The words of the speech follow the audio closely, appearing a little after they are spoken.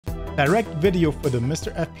Direct video for the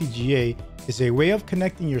MiSTer FPGA is a way of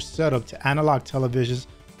connecting your setup to analog televisions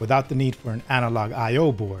without the need for an analog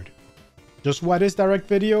I/O board. Just what is direct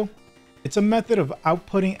video? It's a method of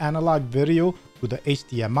outputting analog video through the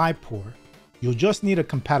HDMI port. You'll just need a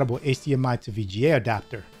compatible HDMI to VGA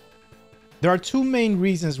adapter. There are two main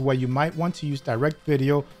reasons why you might want to use direct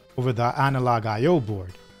video over the analog I/O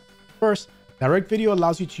board. First, direct video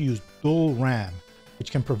allows you to use dual RAM, which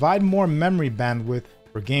can provide more memory bandwidth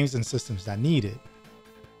for games and systems that need it.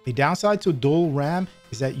 A downside to dual RAM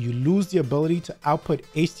is that you lose the ability to output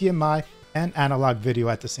HDMI and analog video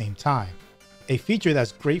at the same time, a feature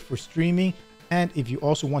that's great for streaming and if you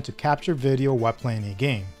also want to capture video while playing a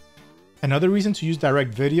game. Another reason to use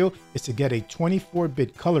direct video is to get a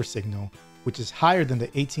 24-bit color signal, which is higher than the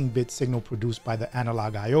 18-bit signal produced by the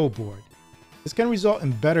analog I/O board. This can result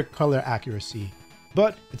in better color accuracy,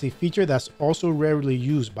 but it's a feature that's also rarely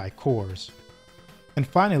used by cores. And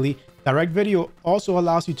finally, direct video also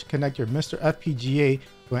allows you to connect your MiSTer FPGA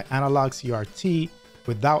to an analog CRT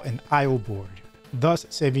without an I/O board, thus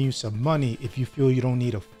saving you some money if you feel you don't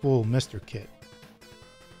need a full MiSTer kit.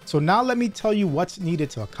 So now let me tell you what's needed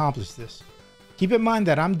to accomplish this. Keep in mind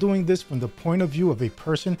that I'm doing this from the point of view of a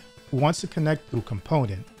person who wants to connect through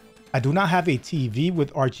component. I do not have a TV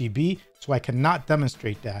with RGB, so I cannot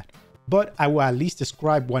demonstrate that, but I will at least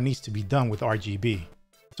describe what needs to be done with RGB.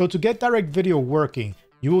 So to get direct video working,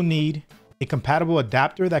 you will need a compatible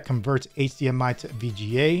adapter that converts HDMI to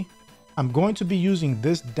VGA. I'm going to be using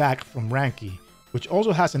this DAC from Ranky, which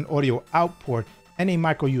also has an audio out port and a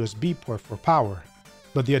micro USB port for power.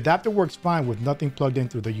 But the adapter works fine with nothing plugged in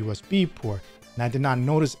through the USB port, and I did not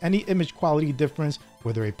notice any image quality difference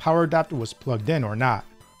whether a power adapter was plugged in or not.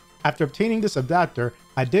 After obtaining this adapter,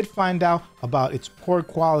 I did find out about its poor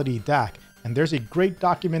quality DAC, and there's a great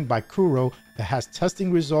document by Kuro that has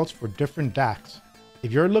testing results for different DACs.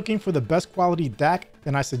 If you're looking for the best quality DAC,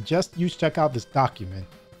 then I suggest you check out this document.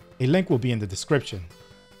 A link will be in the description.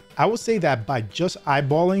 I will say that by just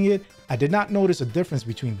eyeballing it, I did not notice a difference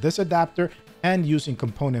between this adapter and using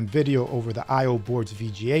component video over the I/O board's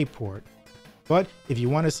VGA port. But if you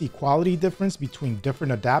want to see quality difference between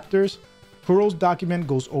different adapters, Kuro's document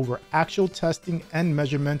goes over actual testing and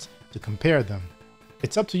measurements to compare them.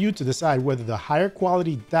 It's up to you to decide whether the higher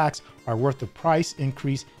quality DACs are worth the price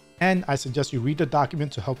increase, and I suggest you read the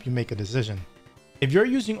document to help you make a decision. If you're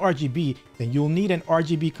using RGB, then you'll need an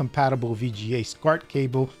RGB compatible VGA SCART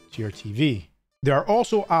cable to your TV. There are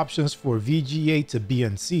also options for VGA to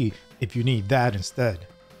BNC if you need that instead.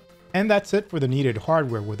 And that's it for the needed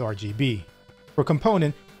hardware with RGB. For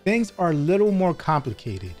component, things are a little more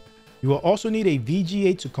complicated. You will also need a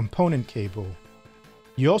VGA to component cable.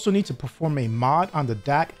 You also need to perform a mod on the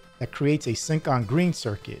DAC that creates a sync on green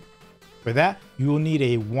circuit. For that, you will need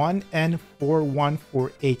a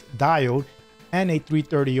 1N4148 diode and a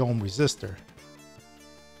 330 ohm resistor.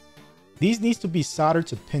 These need to be soldered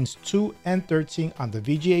to pins 2 and 13 on the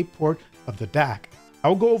VGA port of the DAC. I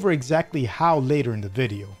will go over exactly how later in the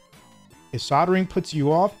video. If soldering puts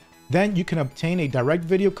you off, then you can obtain a direct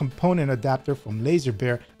video component adapter from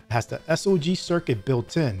LaserBear that has the SOG circuit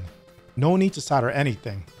built in. No need to solder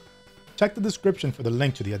anything. Check the description for the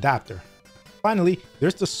link to the adapter. Finally,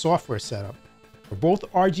 there's the software setup. For both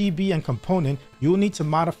RGB and component, you will need to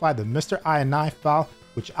modify the MiSTer INI file,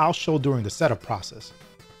 which I'll show during the setup process.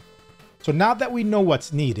 So now that we know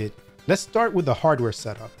what's needed, let's start with the hardware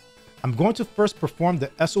setup. I'm going to first perform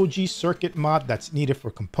the SOG circuit mod that's needed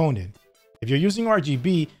for component. If you're using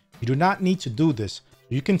RGB, you do not need to do this, so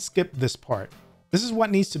you can skip this part. This is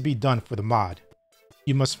what needs to be done for the mod.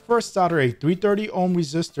 You must first solder a 330 ohm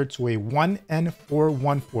resistor to a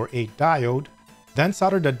 1N4148 diode, then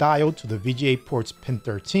solder the diode to the VGA port's pin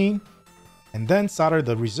 13, and then solder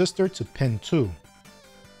the resistor to pin 2.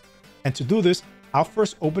 And to do this, I'll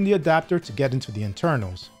first open the adapter to get into the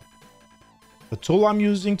internals. The tool I'm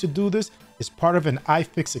using to do this is part of an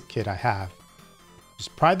iFixit kit I have.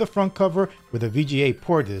 Just pry the front cover where the VGA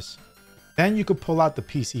port is. Then you can pull out the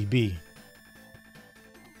PCB.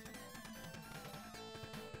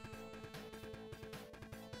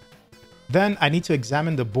 Then I need to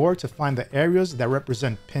examine the board to find the areas that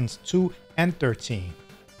represent pins 2 and 13.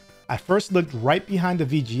 I first looked right behind the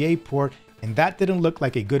VGA port, and that didn't look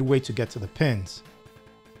like a good way to get to the pins.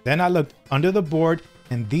 Then I looked under the board,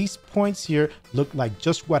 and these points here look like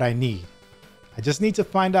just what I need. I just need to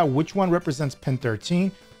find out which one represents pin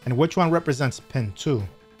 13 and which one represents pin 2.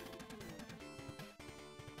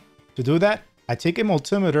 To do that, I take a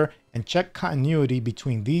multimeter and check continuity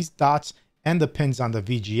between these dots and the pins on the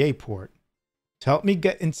VGA port. To help me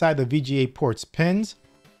get inside the VGA port's pins,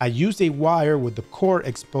 I used a wire with the core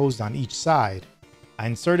exposed on each side. I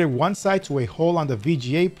inserted one side to a hole on the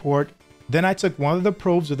VGA port, then I took one of the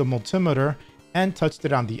probes of the multimeter and touched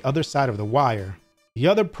it on the other side of the wire. The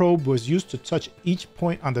other probe was used to touch each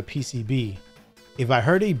point on the PCB. If I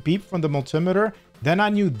heard a beep from the multimeter, then I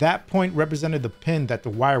knew that point represented the pin that the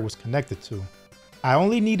wire was connected to. I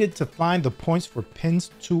only needed to find the points for pins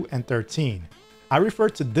 2 and 13. I refer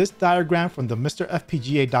to this diagram from the MiSTer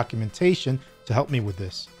FPGA documentation to help me with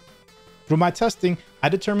this. Through my testing, I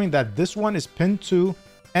determined that this one is pin 2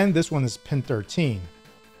 and this one is pin 13.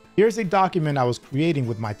 Here's a document I was creating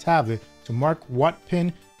with my tablet to mark what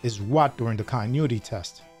pin is what during the continuity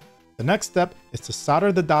test. The next step is to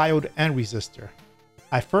solder the diode and resistor.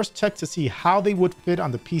 I first checked to see how they would fit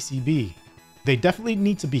on the PCB. They definitely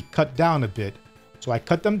need to be cut down a bit, so I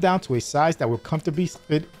cut them down to a size that will comfortably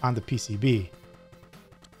fit on the PCB.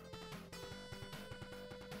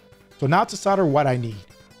 So now to solder what I need,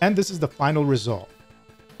 and this is the final result.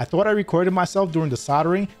 I thought I recorded myself during the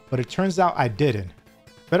soldering, but it turns out I didn't.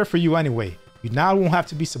 Better for you anyway, you now won't have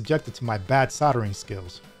to be subjected to my bad soldering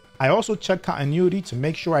skills. I also checked continuity to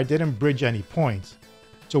make sure I didn't bridge any points.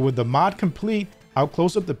 So with the mod complete, I'll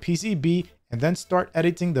close up the PCB and then start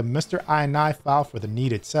editing the MiSTer INI file for the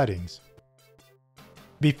needed settings.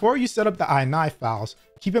 Before you set up the INI files,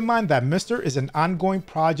 keep in mind that MiSTer is an ongoing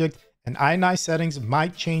project and INI settings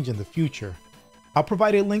might change in the future. I'll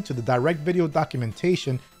provide a link to the direct video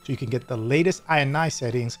documentation so you can get the latest INI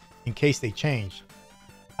settings in case they change.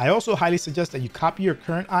 I also highly suggest that you copy your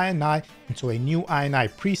current INI into a new INI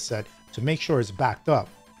preset to make sure it's backed up.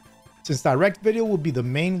 Since direct video will be the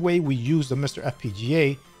main way we use the MiSTer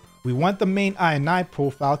FPGA, we want the main INI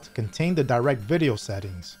profile to contain the direct video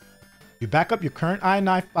settings. You back up your current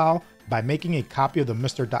INI file by making a copy of the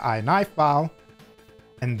MiSTer.ini file,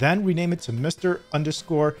 and then rename it to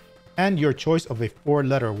MiSTer_ and your choice of a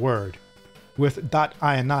 4-letter word, with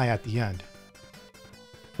 .ini at the end.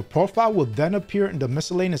 The profile will then appear in the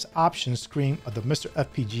miscellaneous options screen of the MiSTer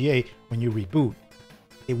FPGA when you reboot.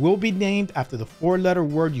 It will be named after the 4-letter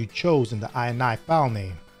word you chose in the INI file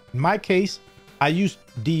name. In my case, I used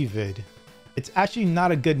DVID. It's actually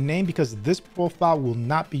not a good name because this profile will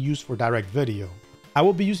not be used for direct video. I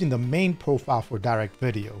will be using the main profile for direct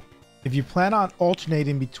video. If you plan on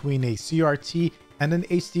alternating between a CRT and an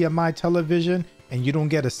HDMI television and you don't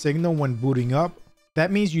get a signal when booting up,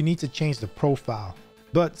 that means you need to change the profile.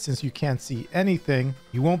 But since you can't see anything,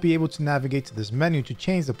 you won't be able to navigate to this menu to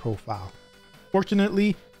change the profile.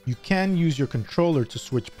 Fortunately, you can use your controller to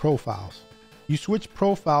switch profiles. You switch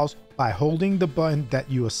profiles by holding the button that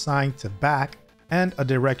you assign to back and a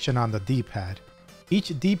direction on the D-pad.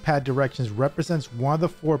 Each D-pad direction represents one of the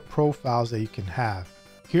 4 profiles that you can have.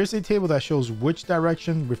 Here's a table that shows which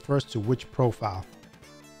direction refers to which profile.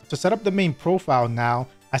 To set up the main profile now,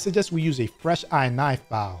 I suggest we use a fresh INI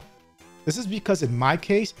file. This is because in my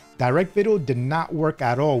case, direct video did not work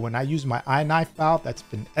at all when I used my INI file that's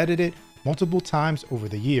been edited multiple times over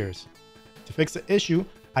the years. To fix the issue,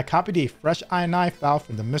 I copied a fresh INI file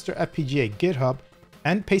from the MiSTer FPGA Github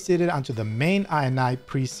and pasted it onto the main INI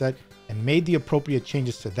preset and made the appropriate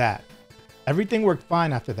changes to that. Everything worked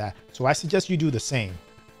fine after that, so I suggest you do the same.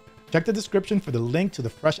 Check the description for the link to the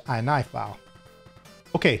fresh INI file.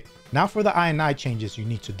 Okay, now for the INI changes you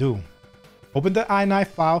need to do. Open the INI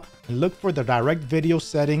file and look for the direct video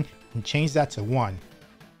setting and change that to 1.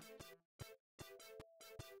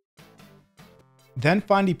 Then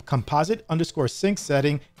find the composite_sync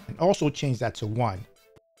setting and also change that to 1.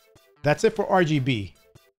 That's it for RGB.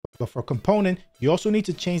 But for component, you also need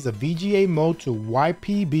to change the VGA mode to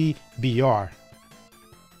YPB-BR.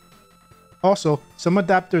 Also, some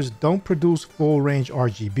adapters don't produce full range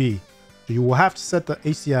RGB, so you will have to set the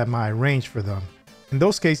HDMI range for them. In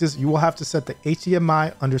those cases, you will have to set the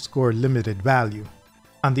HDMI_limited value.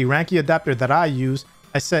 On the Ranky adapter that I use,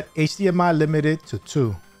 I set HDMI limited to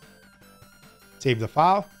 2. Save the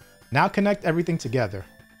file. Now connect everything together.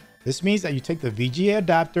 This means that you take the VGA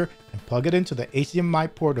adapter and plug it into the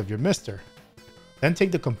HDMI port of your MiSTer. Then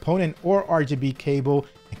take the component or RGB cable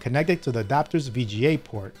and connect it to the adapter's VGA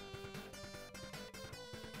port.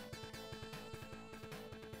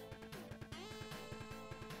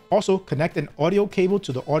 Also, connect an audio cable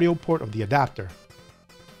to the audio port of the adapter.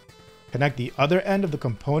 Connect the other end of the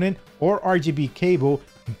component or RGB cable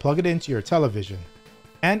and plug it into your television.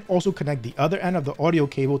 And also connect the other end of the audio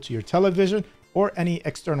cable to your television or any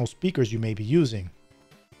external speakers you may be using.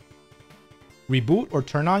 Reboot or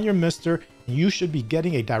turn on your MiSTer and you should be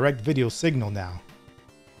getting a direct video signal now.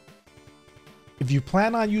 If you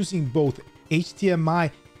plan on using both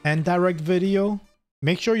HDMI and direct video,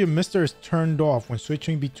 make sure your MiSTer is turned off when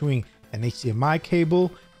switching between an HDMI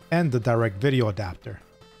cable and the direct video adapter.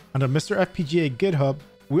 On the MiSTer FPGA Github,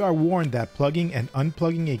 we are warned that plugging and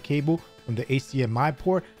unplugging a cable from the HDMI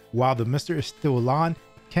port while the MiSTer is still on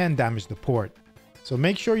can damage the port. So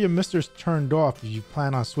make sure your MiSTer is turned off if you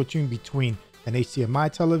plan on switching between an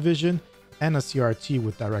HDMI television and a CRT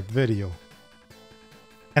with direct video.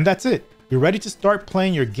 And that's it. You're ready to start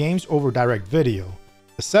playing your games over direct video.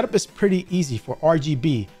 The setup is pretty easy for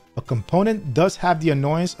RGB, but component does have the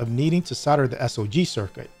annoyance of needing to solder the SOG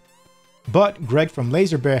circuit. But Greg from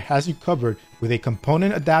LaserBear has you covered with a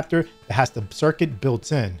component adapter that has the circuit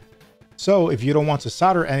built in. So if you don't want to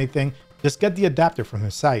solder anything, just get the adapter from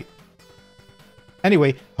his site.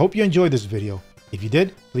 Anyway, hope you enjoyed this video. If you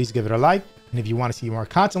did, please give it a like, and if you want to see more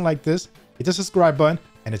content like this, hit the subscribe button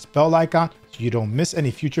and its bell icon so you don't miss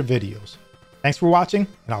any future videos. Thanks for watching,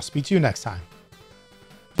 and I'll speak to you next time.